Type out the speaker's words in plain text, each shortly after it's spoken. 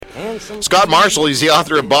Scott Marshall, he's the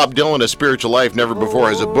author of Bob Dylan, A Spiritual Life. Never before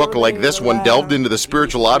has a book like this one delved into the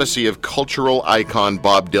spiritual odyssey of cultural icon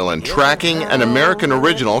Bob Dylan, tracking an American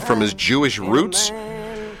original from his Jewish roots.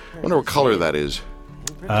 I wonder what color that is.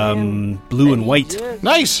 Blue and white.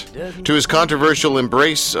 Nice! To his controversial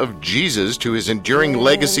embrace of Jesus, to his enduring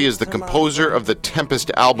legacy as the composer of the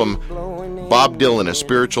Tempest album, Bob Dylan, A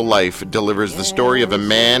Spiritual Life, delivers the story of a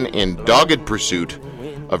man in dogged pursuit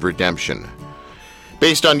of redemption.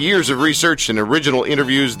 Based on years of research and original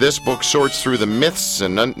interviews, this book sorts through the myths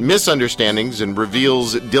and misunderstandings and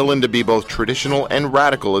reveals Dylan to be both traditional and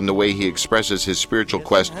radical in the way he expresses his spiritual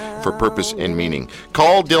quest for purpose and meaning.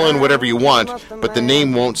 Call Dylan whatever you want, but the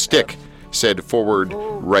name won't stick, said forward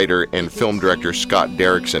writer and film director Scott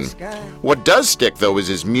Derrickson. What does stick, though, is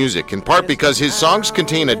his music, in part because his songs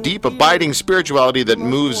contain a deep, abiding spirituality that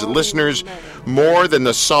moves listeners more than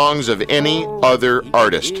the songs of any other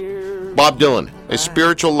artist. Bob Dylan, A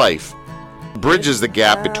Spiritual Life, bridges the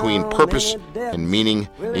gap between purpose and meaning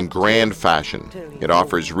in grand fashion. It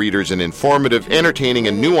offers readers an informative, entertaining,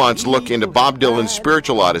 and nuanced look into Bob Dylan's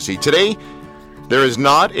spiritual odyssey. Today, there is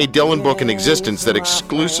not a Dylan book in existence that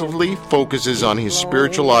exclusively focuses on his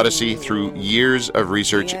spiritual odyssey through years of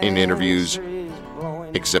research and interviews,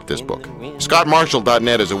 except this book.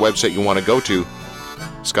 ScottMarshall.net is a website you want to go to.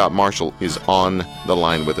 Scott Marshall is on the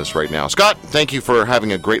line with us right now. Scott, thank you for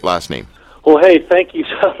having a great last name. Well, hey, thank you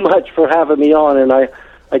so much for having me on, and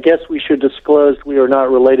I guess we should disclose we are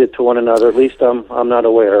not related to one another. At least I'm not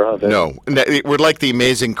aware of it. No, we're like the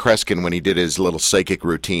amazing Kreskin when he did his little psychic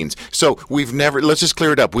routines. So let's just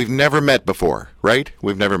clear it up. We've never met before, right?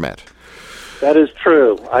 We've never met. That is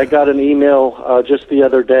true. I got an email just the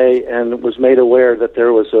other day and was made aware that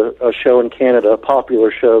there was a show in Canada, a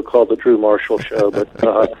popular show called The Drew Marshall Show.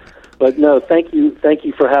 But no, thank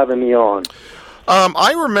you for having me on.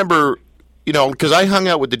 I remember, because I hung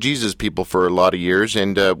out with the Jesus people for a lot of years,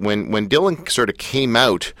 and when Dylan sort of came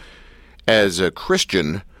out as a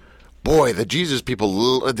Christian, boy, the Jesus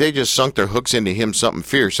people, they just sunk their hooks into him something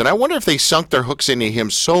fierce. And I wonder if they sunk their hooks into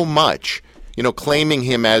him so much, claiming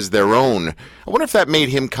him as their own. I wonder if that made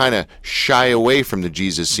him kind of shy away from the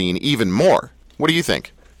Jesus scene even more. What do you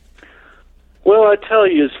think? Well, I tell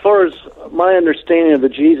you, as far as my understanding of the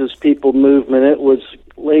Jesus people movement, it was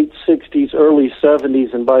late 60s, early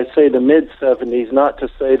 70s, and by, say, the mid-70s, not to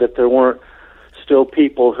say that there weren't still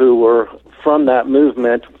people who were from that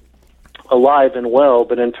movement alive and well,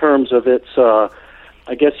 but in terms of its,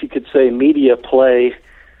 I guess you could say, media play,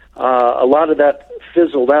 a lot of that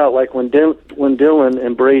fizzled out. Like when Dylan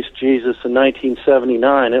embraced Jesus in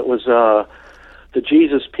 1979, it was the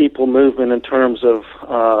Jesus people movement in terms of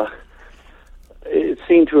it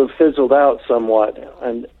seemed to have fizzled out somewhat.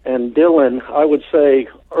 And Dylan, I would say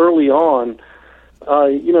early on,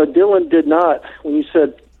 Dylan did not, when you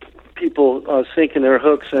said people sinking their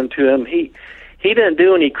hooks into him, he didn't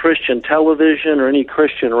do any Christian television or any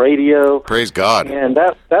Christian radio. Praise God. And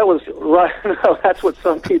that was right. No, that's what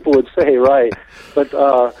some people would say, right? But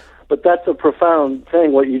that's a profound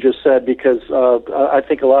thing what you just said, because I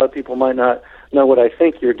think a lot of people might not know what I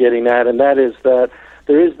think you're getting at, and that is that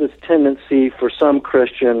there is this tendency for some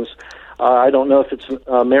Christians. I don't know if it's an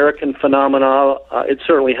American phenomenon. It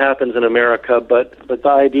certainly happens in America, but the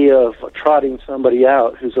idea of trotting somebody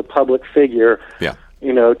out who's a public figure. Yeah.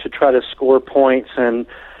 To try to score points and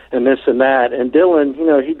this and that. And Dylan,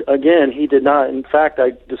 he did not. In fact,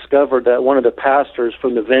 I discovered that one of the pastors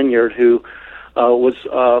from the Vineyard who was,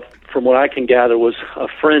 from what I can gather, was a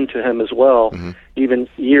friend to him as well, even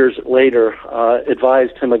years later,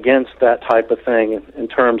 advised him against that type of thing in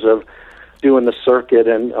terms of doing the circuit.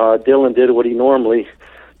 And Dylan did what he normally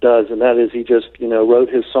does, and that is he just, wrote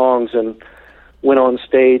his songs and went on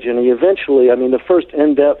stage, and he eventually, the first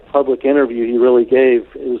in-depth public interview he really gave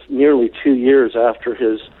was nearly 2 years after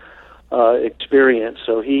his experience.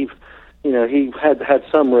 So he had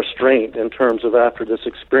some restraint in terms of after this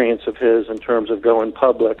experience of his, in terms of going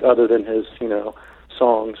public, other than his,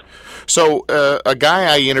 songs. So a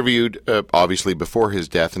guy I interviewed, obviously before his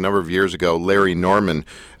death, a number of years ago, Larry Norman,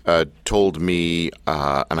 told me,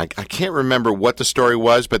 and I can't remember what the story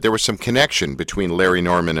was, but there was some connection between Larry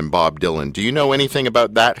Norman and Bob Dylan. Do you know anything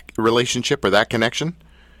about that relationship or that connection?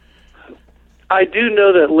 I do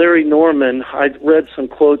know that Larry Norman, I read some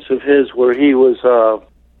quotes of his where he was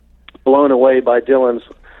blown away by Dylan's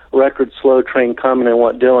record Slow Train Coming and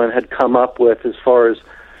what Dylan had come up with as far as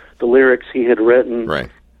the lyrics he had written. Right.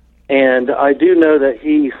 And I do know that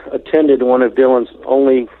he attended one of Dylan's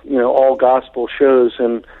only, all gospel shows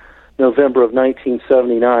in November of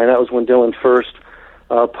 1979. That was when Dylan first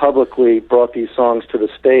publicly brought these songs to the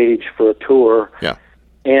stage for a tour. Yeah.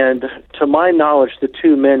 And to my knowledge, the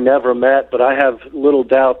two men never met, but I have little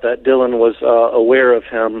doubt that Dylan was aware of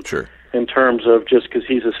him. Sure. In terms of just because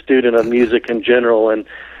he's a student of music in general, and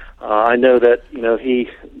I know that he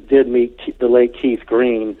did meet the late Keith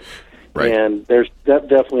Green. Right. And there's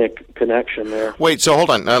definitely a connection there. Wait, so hold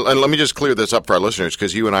on. Let me just clear this up for our listeners,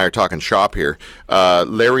 because you and I are talking shop here.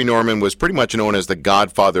 Larry Norman was pretty much known as the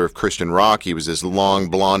godfather of Christian rock. He was this long,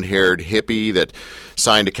 blonde-haired hippie that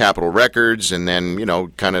signed to Capitol Records, and then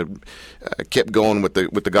kind of kept going with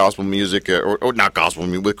the gospel music, or not gospel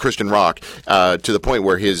music, with Christian rock, to the point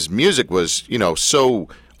where his music was so,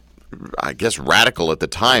 I guess, radical at the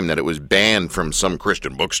time that it was banned from some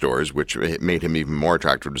Christian bookstores, which made him even more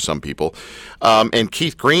attractive to some people. And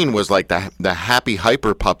Keith Green was like the happy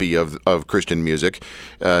hyper puppy of Christian music.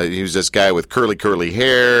 He was this guy with curly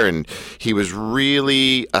hair, and he was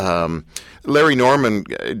really... Larry Norman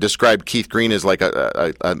described Keith Green as like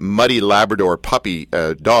a muddy Labrador puppy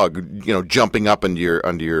dog, jumping up under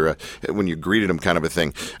your when you greeted him, kind of a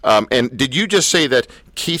thing. And did you just say that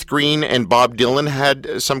Keith Green and Bob Dylan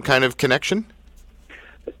had some kind of connection?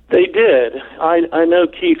 They did. I know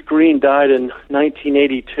Keith Green died in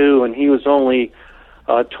 1982, and he was only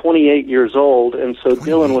 28 years old, and so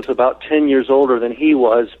 28. Dylan was about 10 years older than he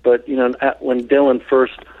was. But when Dylan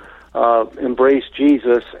first embraced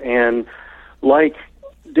Jesus, and like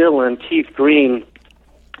Dylan, Keith Green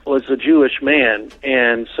was a Jewish man,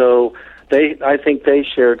 and so I think they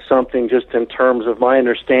shared something. Just in terms of my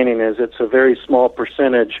understanding, is it's a very small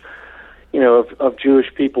percentage, of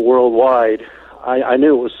Jewish people worldwide. I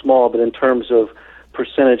knew it was small, but in terms of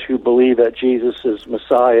percentage who believe that Jesus is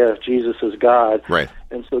Messiah, Jesus is God. Right.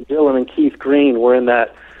 And so Dylan and Keith Green were in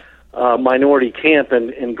that minority camp,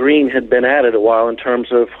 and Green had been at it a while in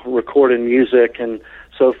terms of recording music and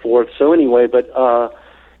so forth. So anyway, but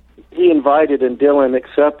he invited, and Dylan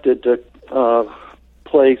accepted to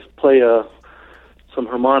play some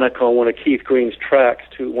harmonica on one of Keith Green's tracks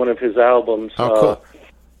to one of his albums. Oh,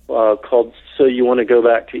 cool. Called So You Want to Go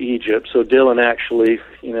Back to Egypt. So Dylan actually,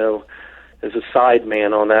 is a side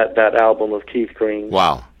man on that album of Keith Green.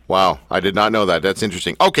 Wow. I did not know that. That's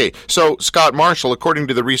interesting. Okay, so Scott Marshall, according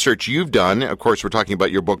to the research you've done, of course we're talking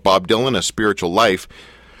about your book, Bob Dylan, A Spiritual Life,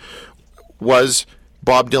 was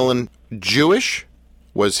Bob Dylan Jewish?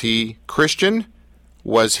 Was he Christian?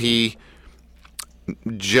 Was he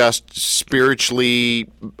just spiritually,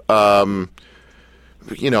 sort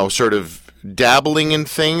of dabbling in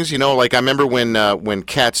things? Like I remember when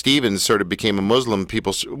Cat Stevens sort of became a Muslim,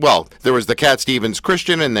 there was the Cat Stevens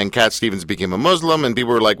Christian, and then Cat Stevens became a Muslim, and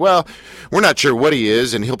people were like, well, we're not sure what he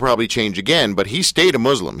is, and he'll probably change again, but he stayed a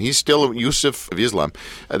Muslim. He's still Yusuf of Islam.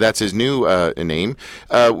 That's his new name.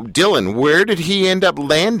 Dylan, where did he end up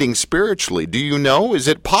landing spiritually? Do you know? Is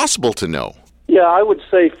it possible to know? Yeah, I would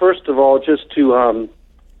say, first of all, just to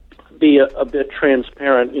be a bit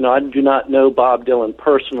transparent, I do not know Bob Dylan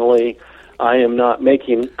personally. I am not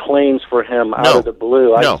making claims for him out of the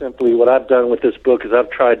blue. What I've done with this book is I've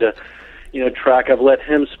tried to, I've let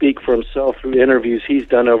him speak for himself through interviews he's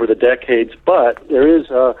done over the decades. But there is,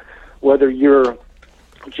 whether you're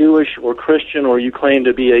Jewish or Christian, or you claim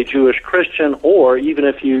to be a Jewish Christian, or even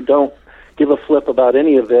if you don't give a flip about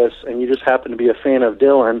any of this and you just happen to be a fan of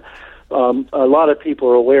Dylan, a lot of people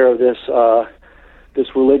are aware of this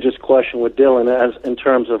religious question with Dylan, as in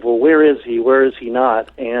terms of, well, where is he not?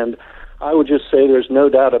 And I would just say there's no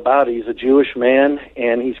doubt about it. He's a Jewish man,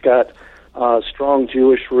 and he's got strong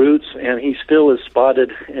Jewish roots, and he still is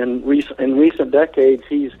spotted in recent decades.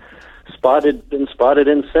 He's been spotted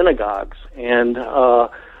in synagogues, and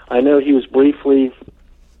I know he was briefly,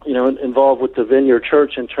 involved with the Vineyard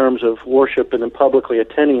Church in terms of worship and publicly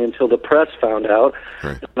attending until the press found out.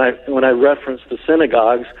 Right. When I reference the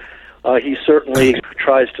synagogues, he certainly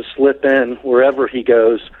tries to slip in wherever he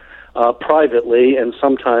goes. Privately, and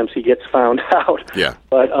sometimes he gets found out. Yeah.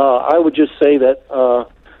 But I would just say that,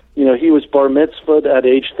 he was bar mitzvahed at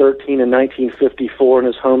age 13 in 1954 in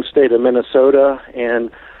his home state of Minnesota, and,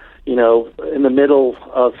 in the middle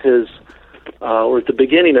of his, or at the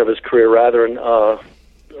beginning of his career, rather, in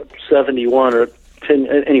 71, or 10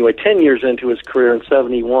 years into his career in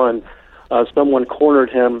 71, someone cornered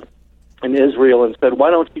him in Israel and said, why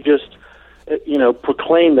don't you just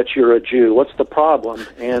proclaim that you're a Jew? What's the problem?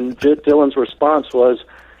 And Dylan's response was,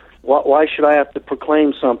 why should I have to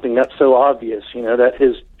proclaim something that's so obvious? That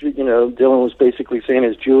Dylan was basically saying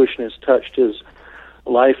his Jewishness touched his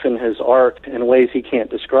life and his art in ways he can't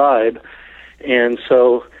describe. And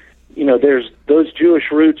so, there's those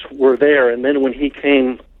Jewish roots were there. And then when he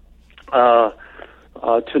came to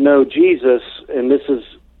know Jesus, and this is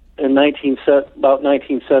in about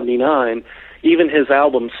 1979, even his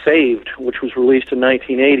album Saved, which was released in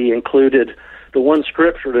 1980, included, the one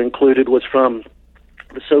scripture it included was from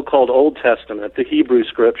the so-called Old Testament, the Hebrew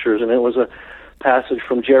scriptures, and it was a passage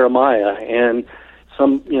from Jeremiah. And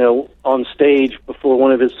on stage before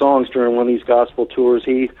one of his songs during one of these gospel tours,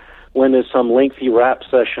 he went into some lengthy rap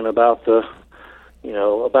session about the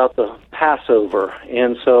Passover.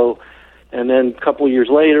 And then a couple of years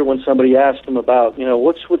later, when somebody asked him about,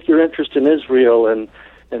 what's with your interest in Israel and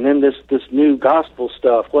then this new gospel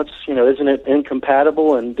stuff, isn't it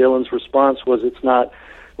incompatible? And Dylan's response was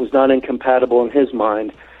was not incompatible in his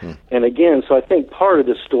mind. And again, so I think part of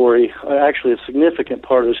the story, actually a significant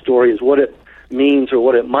part of the story, is what it means or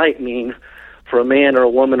what it might mean for a man or a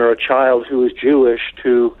woman or a child who is Jewish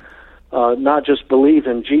to not just believe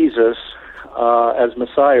in Jesus as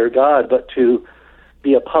Messiah or God, but to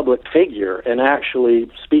be a public figure and actually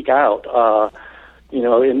speak out.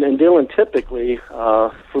 And Dylan typically,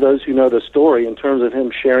 for those who know the story, in terms of him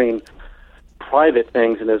sharing private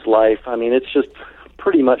things in his life, I mean, it's just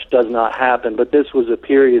pretty much does not happen. But this was a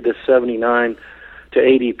period, this 79 to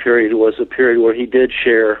 80 period was a period where he did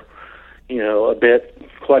share,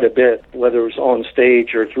 quite a bit, whether it was on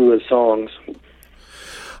stage or through his songs.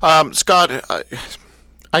 Scott,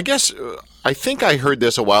 I think I heard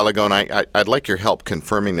this a while ago, and I'd like your help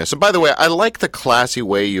confirming this. And by the way, I like the classy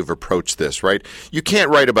way you've approached this, right? You can't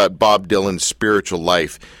write about Bob Dylan's spiritual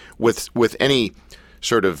life with any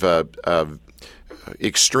sort of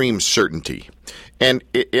extreme certainty. And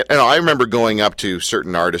I remember going up to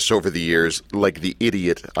certain artists over the years, like the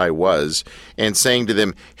idiot I was, and saying to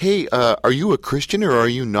them, hey, are you a Christian or are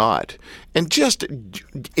you not? And just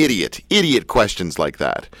idiot questions like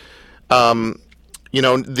that.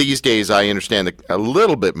 These days I understand a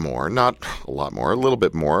little bit more, not a lot more, a little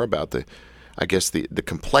bit more about the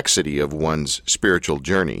complexity of one's spiritual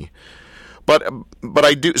journey. But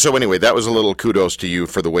I do. So anyway, that was a little kudos to you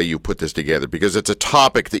for the way you put this together, because it's a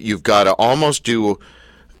topic that you've got to almost do,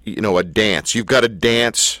 a dance. You've got to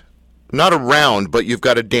dance, not around, but you've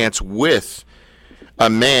got to dance with a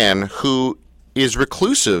man who is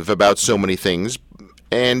reclusive about so many things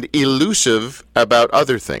and elusive about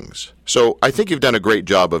other things. So I think you've done a great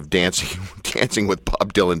job of dancing with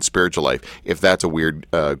Bob Dylan's spiritual life. If that's a weird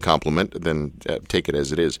compliment, then take it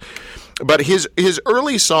as it is. But his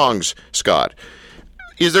early songs, Scott,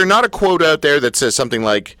 is there not a quote out there that says something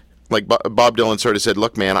like Bob Dylan sort of said,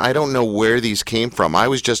 look, man, I don't know where these came from. I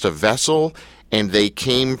was just a vessel, and they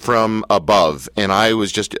came from above, and I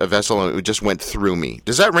was just a vessel, and it just went through me.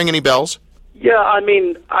 Does that ring any bells? Yeah, I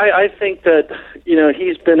mean, I think that,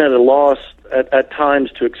 he's been at a loss at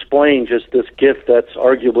times to explain just this gift that's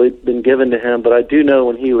arguably been given to him. But I do know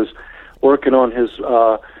when he was working on his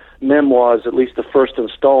memoirs, at least the first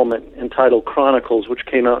installment entitled Chronicles, which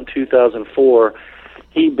came out in 2004,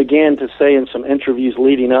 he began to say in some interviews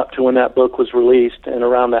leading up to when that book was released and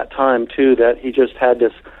around that time, too, that he just had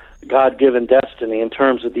this God-given destiny in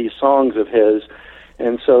terms of these songs of his.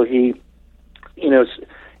 And so he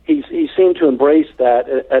seemed to embrace that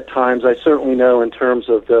at times. I certainly know in terms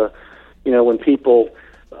of when people,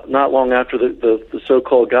 not long after the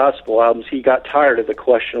so-called gospel albums, he got tired of the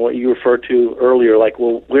question, what you referred to earlier, like,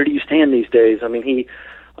 well, where do you stand these days? I mean, he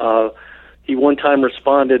one time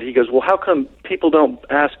responded, he goes, well, how come people don't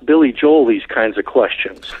ask Billy Joel these kinds of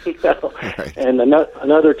questions? Right. And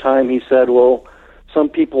another time he said, well, some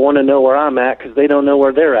people want to know where I'm at because they don't know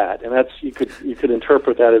where they're at. And that's, you could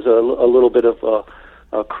interpret that as a little bit of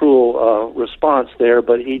a cruel response there,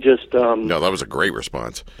 but he just... no, that was a great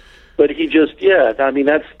response. But he just, I mean,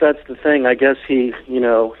 that's the thing. I guess he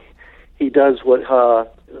does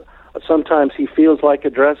what... sometimes he feels like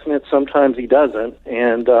addressing it, sometimes he doesn't.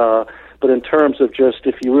 And but in terms of just,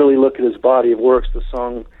 if you really look at his body of works, the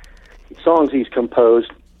songs he's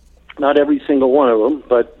composed, not every single one of them,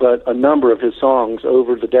 but a number of his songs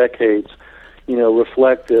over the decades,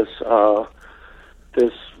 reflect this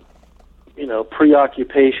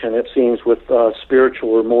preoccupation, it seems, with spiritual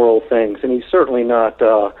or moral things. And he's certainly not,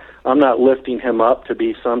 I'm not lifting him up to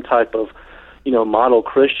be some type of, model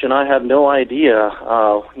Christian. I have no idea,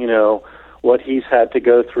 what he's had to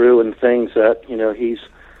go through and things that, he's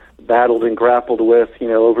battled and grappled with,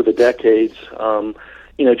 over the decades.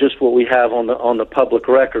 Just what we have on the public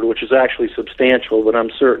record, which is actually substantial, but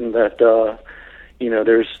I'm certain that,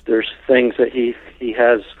 there's things that he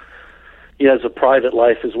has a private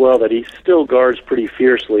life as well that he still guards pretty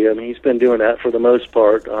fiercely. I mean, he's been doing that for the most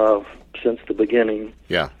part since the beginning.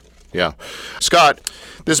 Yeah. Scott,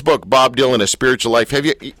 this book, Bob Dylan, A Spiritual Life, I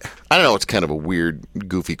don't know, it's kind of a weird,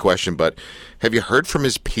 goofy question, but have you heard from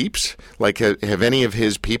his peeps? Like, have any of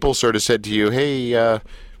his people sort of said to you, hey,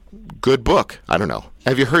 good book? I don't know.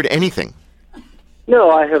 Have you heard anything? No,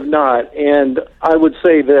 I have not. And I would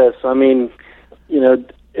say this, I mean,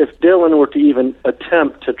 if Dylan were to even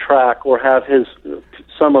attempt to track or have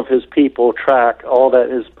some of his people track all that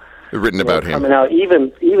is written about him coming out,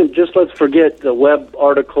 even just let's forget the web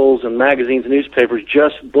articles and magazines and newspapers,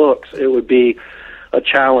 just books, it would be a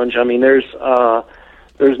challenge. I mean, there's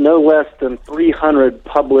no less than 300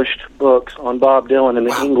 published books on Bob Dylan in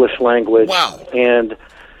the English language. Wow. And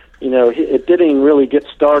it didn't even really get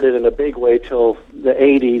started in a big way till the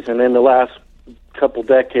 80s, and then the last couple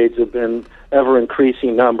decades have been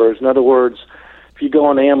ever-increasing numbers. In other words, if you go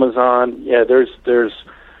on Amazon, there's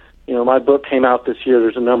my book came out this year.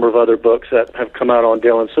 There's a number of other books that have come out on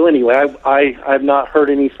Dylan. So anyway, I've not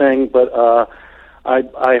heard anything, but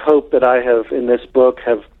I hope that I have, in this book,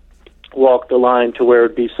 have walked the line to where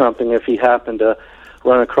it'd be something if he happened to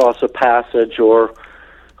run across a passage or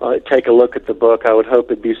take a look at the book. I would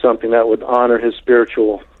hope it'd be something that would honor his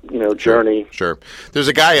spiritual, journey. Sure. There's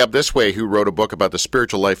a guy up this way who wrote a book about the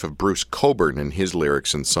spiritual life of Bruce Cockburn and his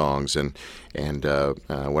lyrics and songs. And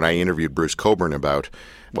when I interviewed Bruce Cockburn about,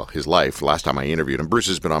 his life, last time I interviewed him, Bruce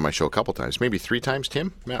has been on my show a couple times, maybe 3 times,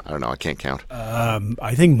 Tim? Yeah, I don't know. I can't count.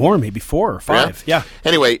 I think more, maybe 4 or 5. Yeah.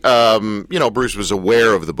 Anyway, Bruce was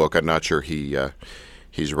aware of the book. I'm not sure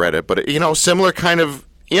he's read it, but similar kind of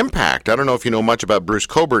impact. I don't know if you know much about Bruce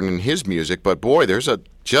Cockburn and his music, but boy, there's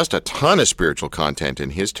just a ton of spiritual content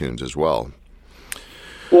in his tunes as well.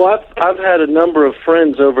 Well, I've had a number of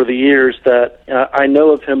friends over the years that I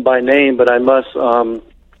know of him by name, but I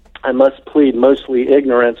must plead mostly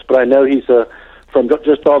ignorance. But I know he's from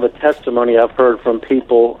just all the testimony I've heard from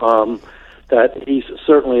people that he's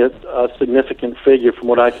certainly a significant figure from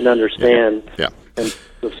what I can understand. Yeah. And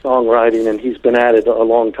the songwriting, and he's been at it a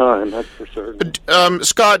long time, that's for certain.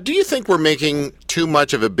 Scott, do you think we're making too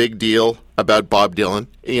much of a big deal about Bob Dylan?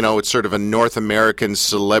 It's sort of a North American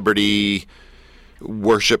celebrity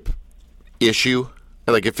worship issue.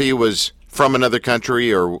 Like if he was from another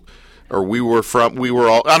country or we were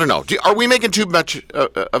all, I don't know. Are we making too much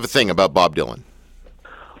of a thing about Bob Dylan?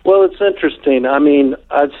 Well, it's interesting. I mean,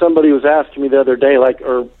 somebody was asking me the other day,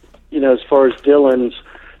 as far as Dylan's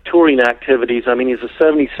touring activities, I mean, he's a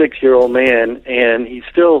 76-year-old man, and he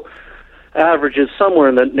still averages somewhere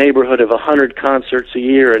in the neighborhood of 100 concerts a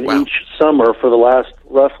year, and each summer for the last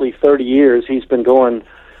roughly 30 years, he's been going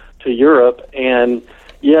to Europe, and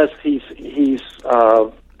yes, he's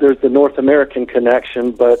there's the North American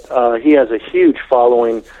connection, but he has a huge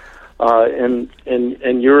following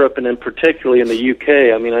in Europe, and in particularly in the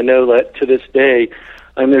UK. I mean, I know that to this day,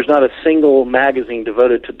 there's not a single magazine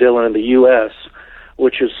devoted to Dylan in the U.S.,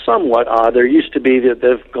 which is somewhat odd. There used to be that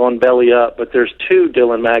they've gone belly up, but there's 2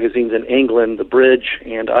 Dylan magazines in England, The Bridge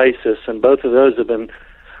and Isis, and both of those have been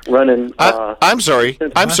running. I'm sorry.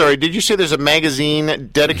 Did you say there's a magazine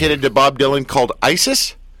dedicated to Bob Dylan called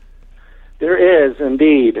Isis? There is,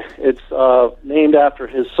 indeed. It's named after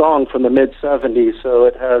his song from the mid-'70s, so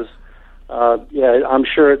it has, I'm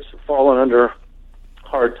sure it's fallen under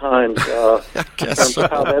hard times I guess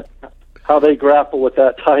so. how they grapple with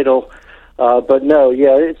that title. But no,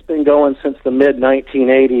 it's been going since the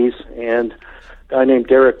mid-1980s, and a guy named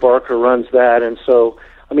Derek Barker runs that. And so,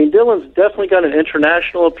 I mean, Dylan's definitely got an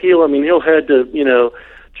international appeal. I mean, he'll head to,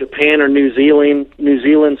 Japan or New Zealand,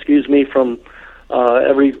 from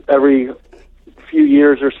every few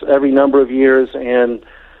years or every number of years. And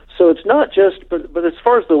so it's not just, but as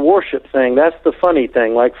far as the worship thing, that's the funny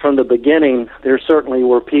thing. Like from the beginning, there certainly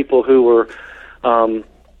were people who were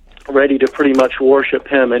ready to pretty much worship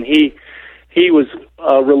him, and he was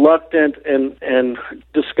reluctant and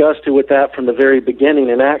disgusted with that from the very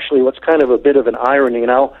beginning. And actually, what's kind of a bit of an irony,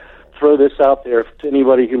 and I'll throw this out there to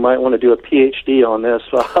anybody who might want to do a PhD on this.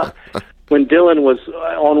 When Dylan was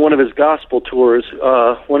on one of his gospel tours,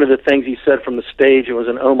 one of the things he said from the stage, it was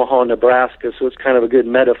in Omaha, Nebraska, so it's kind of a good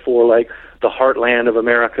metaphor, like the heartland of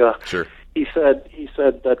America. Sure. He said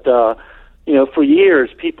that for years,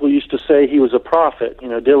 people used to say he was a prophet.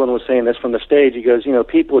 Dylan was saying this from the stage. He goes,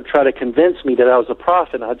 people would try to convince me that I was a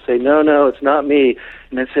prophet. And I'd say, no, it's not me.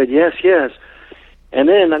 And they said, yes. And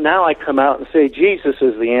then now I come out and say, Jesus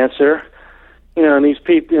is the answer. And these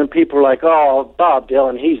people are like, oh, Bob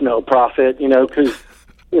Dylan, he's no prophet, because,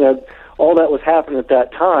 all that was happening at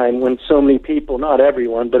that time when so many people, not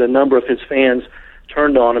everyone, but a number of his fans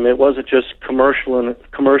turned on him. It wasn't just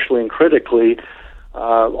commercially and critically.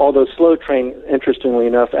 Although Slow Train, interestingly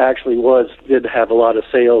enough, actually did have a lot of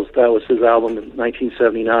sales. That was his album in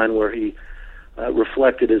 1979 where he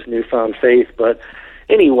reflected his newfound faith. But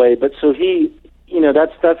anyway, so he,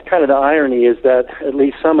 that's kind of the irony, is that at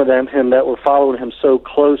least some of him that were following him so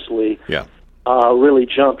closely really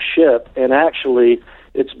jumped ship. And actually,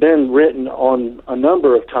 it's been written on a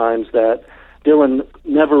number of times that Dylan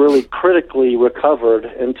never really critically recovered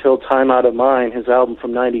until Time Out of Mind, his album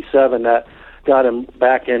from '97, that got him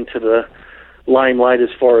back into the limelight as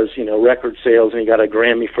far as, record sales, and he got a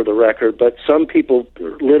Grammy for the record. But some people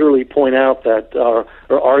literally point out that, or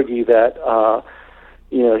argue that,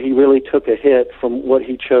 he really took a hit from what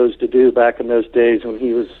he chose to do back in those days when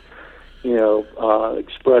he was,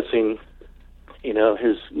 expressing,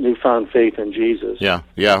 his newfound faith in Jesus.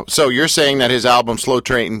 Yeah. So you're saying that his album Slow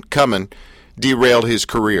Train Comin' derailed his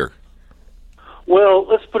career? Well,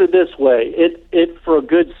 let's put it this way. It for a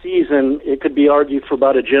good season, it could be argued for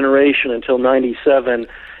about a generation until '97.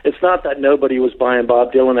 It's not that nobody was buying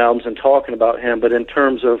Bob Dylan albums and talking about him, but in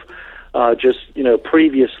terms of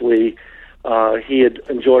previously, he had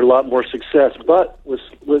enjoyed a lot more success. But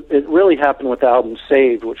it really happened with the album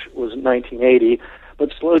Saved, which was 1980.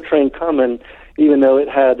 But Slow Train Comin', even though it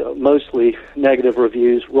had mostly negative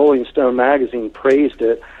reviews, Rolling Stone magazine praised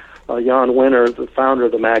it. Jan Winter, the founder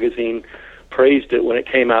of the magazine, praised it when it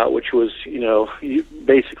came out, which was,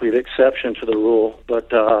 basically the exception to the rule. But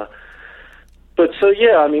so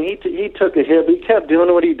yeah, I mean, he took a hit, but he kept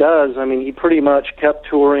doing what he does. I mean, he pretty much kept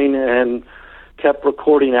touring and kept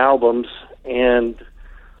recording albums, and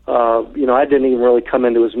I didn't even really come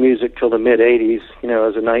into his music till the mid '80s,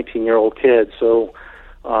 as a 19-year-old kid. So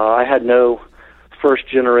I had no first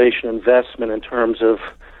generation investment in terms of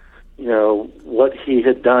what he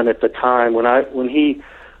had done at the time. When I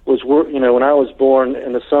was born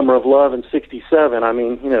in the summer of love in '67, I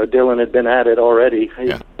mean, Dylan had been at it already.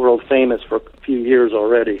 He's world famous for a few years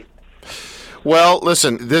already. Well,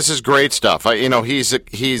 listen, this is great stuff. He's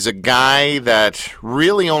a guy that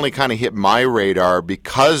really only kind of hit my radar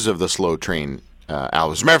because of the Slow Train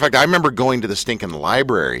album. As a matter of fact, I remember going to the stinking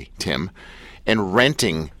library, Tim, and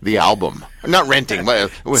renting the album. Not renting,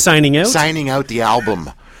 signing out the album.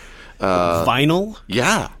 Vinyl?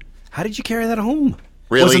 Yeah. How did you carry that home?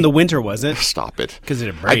 Really? It wasn't the winter, was it? Stop it. Because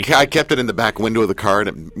it break. I kept it in the back window of the car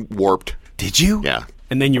and it warped. Did you? Yeah.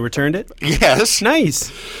 And then you returned it? Yes.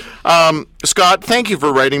 Nice. Scott, thank you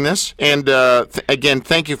for writing this. And again,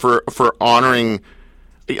 thank you for honoring,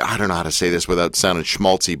 I don't know how to say this without sounding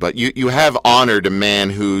schmaltzy, but you have honored a man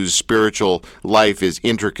whose spiritual life is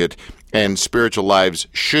intricate, and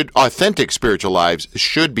authentic spiritual lives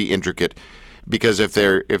should be intricate, because if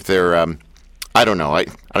they're I don't know. I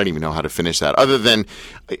don't even know how to finish that. Other than,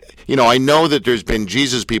 I know that there's been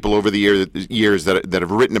Jesus people over the years that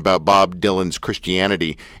have written about Bob Dylan's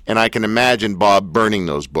Christianity, and I can imagine Bob burning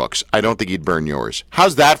those books. I don't think he'd burn yours.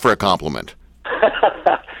 How's that for a compliment?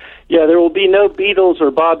 Yeah, there will be no Beatles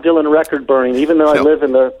or Bob Dylan record burning. Even though I live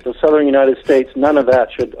in the southern United States, none of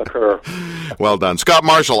that should occur. Well done. Scott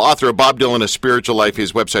Marshall, author of Bob Dylan, A Spiritual Life.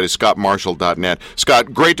 His website is scottmarshall.net.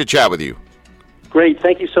 Scott, great to chat with you. Great.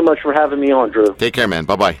 Thank you so much for having me on, Drew. Take care, man.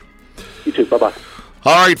 Bye-bye. You too. Bye-bye.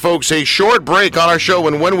 All right, folks, a short break on our show,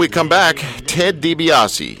 and when we come back, Ted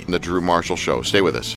DiBiase, The Drew Marshall Show. Stay with us.